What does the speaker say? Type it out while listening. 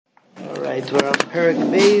Alright, we're on Perek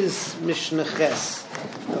Beis Mishnah Ches.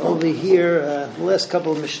 Over here, the last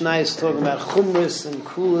couple of Mishnahs talking about Chumras and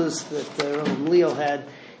Kulas that Rabbi Gamliel had.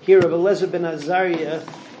 Here, Rabbi Eliezer ben Azariah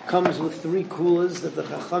comes with three Kulas that the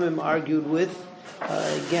Chachamim argued with.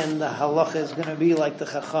 Again, the halacha is going to be like the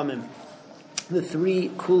Chachamim. The three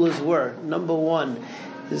Kulas were, number one,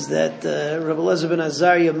 is that Rabbi Eliezer ben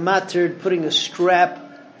Azariah mattered putting a strap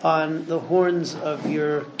on the horns of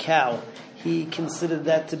your cow. He considered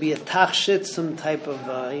that to be a tachshit, some type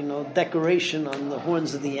of decoration on the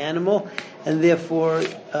horns of the animal, and therefore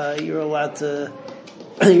you're allowed to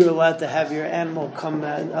have your animal come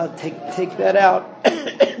and take that out.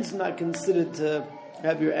 It's not considered to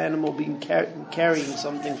have your animal being carrying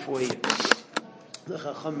something for you. The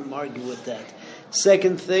Chachamim argue with that.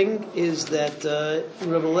 Second thing is that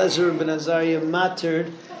Rabbi Eliezer ben Azariah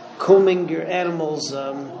mattered combing your animal's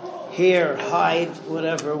hair, hide,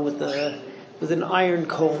 whatever, with an iron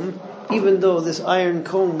comb, even though this iron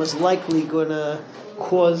comb was likely going to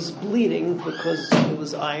cause bleeding because it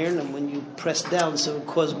was iron, and when you press down, so it would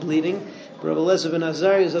cause bleeding. Rabbi Eliezer ben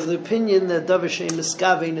Azariah is of the opinion that davar she'ein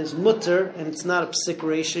miskavein is mutter, and it's not a psik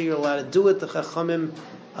reisha, you're allowed to do it. The Chachamim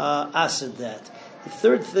asked that. The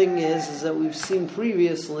third thing is that we've seen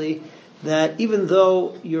previously that even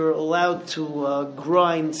though you're allowed to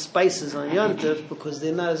grind spices on Yontif because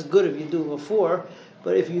they're not as good if you do it before,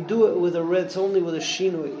 but if you do it with it's only with a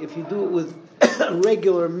shinui. If you do it with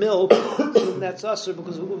regular milk, then that's usher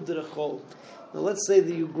because of uvdei chol. Now let's say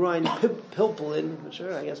that you grind pilpulin, which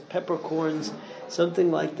are, I guess, peppercorns, something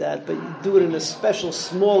like that, but you do it in a special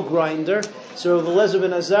small grinder. So Rabbi Eliezer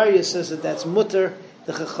ben Azariah says that that's mutter.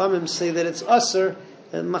 The Chachamim say that it's usher,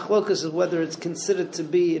 and machlokas is whether it's considered to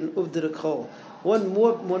be an uvdei chol. One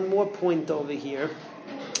more point over here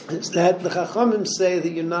is that the Chachamim say that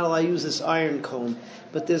you're not allowed to use this iron comb,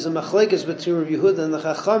 but there's a machlekes between Rabbi Yehuda and the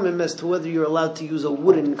Chachamim as to whether you're allowed to use a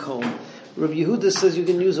wooden comb. Rabbi Yehuda says you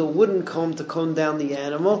can use a wooden comb to comb down the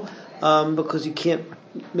animal because you can't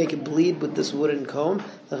make it bleed with this wooden comb.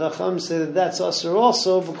 The Chachamim say that that's asur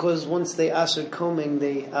also because once they asur combing,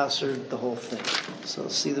 they asur the whole thing. So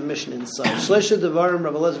see the mission inside. Shleisha devarim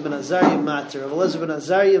Rabbi Eliezer ben Azariah matter. Rabbi Eliezer ben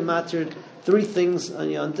Azariah mattered three things on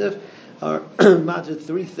Yontif. Or mattered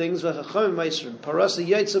three things.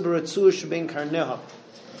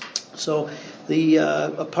 So the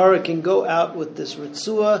a parrot can go out with this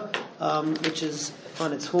ritzua, which is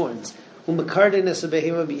on its horns. And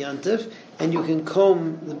you can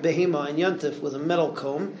comb the behema and yantif with a metal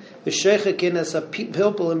comb. And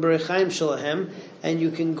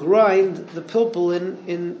you can grind the pilpulin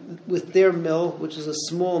in with their mill, which is a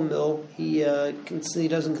small mill. He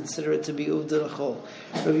doesn't consider it to be uvdei chol.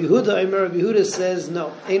 Rabbi Yehuda says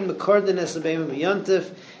no. Ein mekarden es behema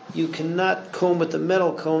b'yantif. You cannot comb with the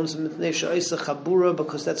metal combs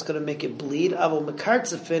because that's going to make it bleed. Avol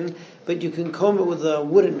mekartzefin, but you can comb it with a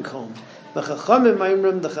wooden comb. The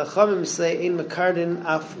Chachamim say ein mekarden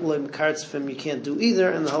af lo mekartzefin. You can't do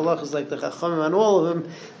either, and the halach is like the Chachamim on all of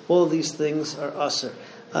them. All of these things are aser.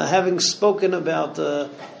 Having spoken about the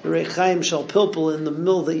rechaim shel pilpul in the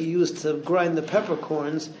mill that you use to grind the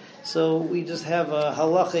peppercorns, so we just have a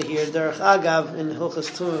halacha here, derech agav in Hilchas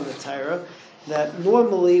Tumah v'Taira, that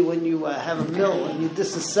normally when you have a mill and you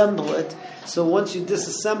disassemble it, so once you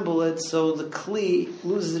disassemble it, so the kli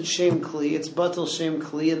loses its shem kli, it's batel shem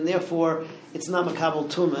kli, and therefore it's not makabel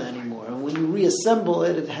tumah anymore. And when you reassemble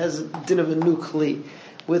it, it has a din of a new kli.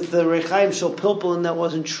 With the rechaim shel pilpulin, that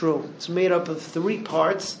wasn't true. It's made up of three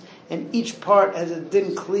parts, and each part has a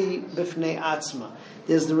din kli bifnei atzma.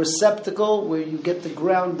 There's the receptacle where you get the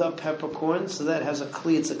ground up peppercorn, so that has a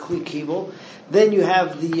kli, it's a kli kibul. Then you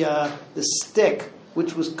have the stick,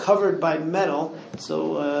 which was covered by metal.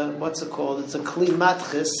 So what's it called? It's a kli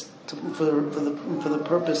matchis for the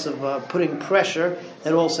purpose of putting pressure.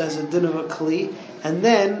 That also has a din of a kli. And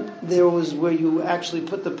then there was where you actually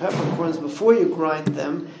put the peppercorns before you grind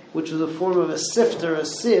them, which was a form of a sifter, a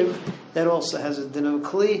sieve, that also has a din of a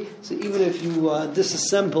kli. So even if you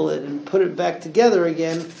disassemble it and put it back together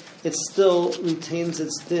again, it still retains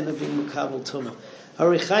its din of being makabel tumah.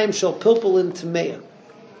 Rechaim shel pilpulin tameya.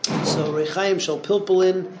 So rechaim shel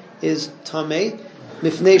pilpulin is tamei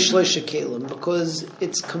mifnei shleisha kelim, because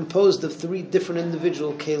it's composed of three different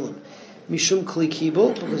individual kelim. Mishum kli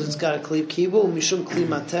kibul, because it's got a kli kibul. Mishum kli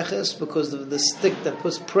mateches, because of the stick that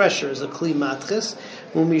puts pressure is a kli matches.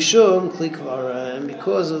 Mishum kli kvara, and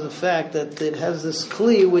because of the fact that it has this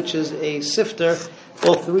kli, which is a sifter,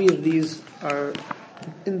 all three of these are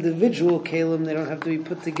individual kelim. They don't have to be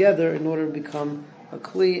put together in order to become a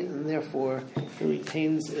kli, and therefore it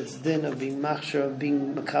retains its din of being machshir, of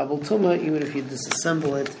being makabel tumah, even if you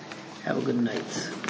disassemble it. Have a good night.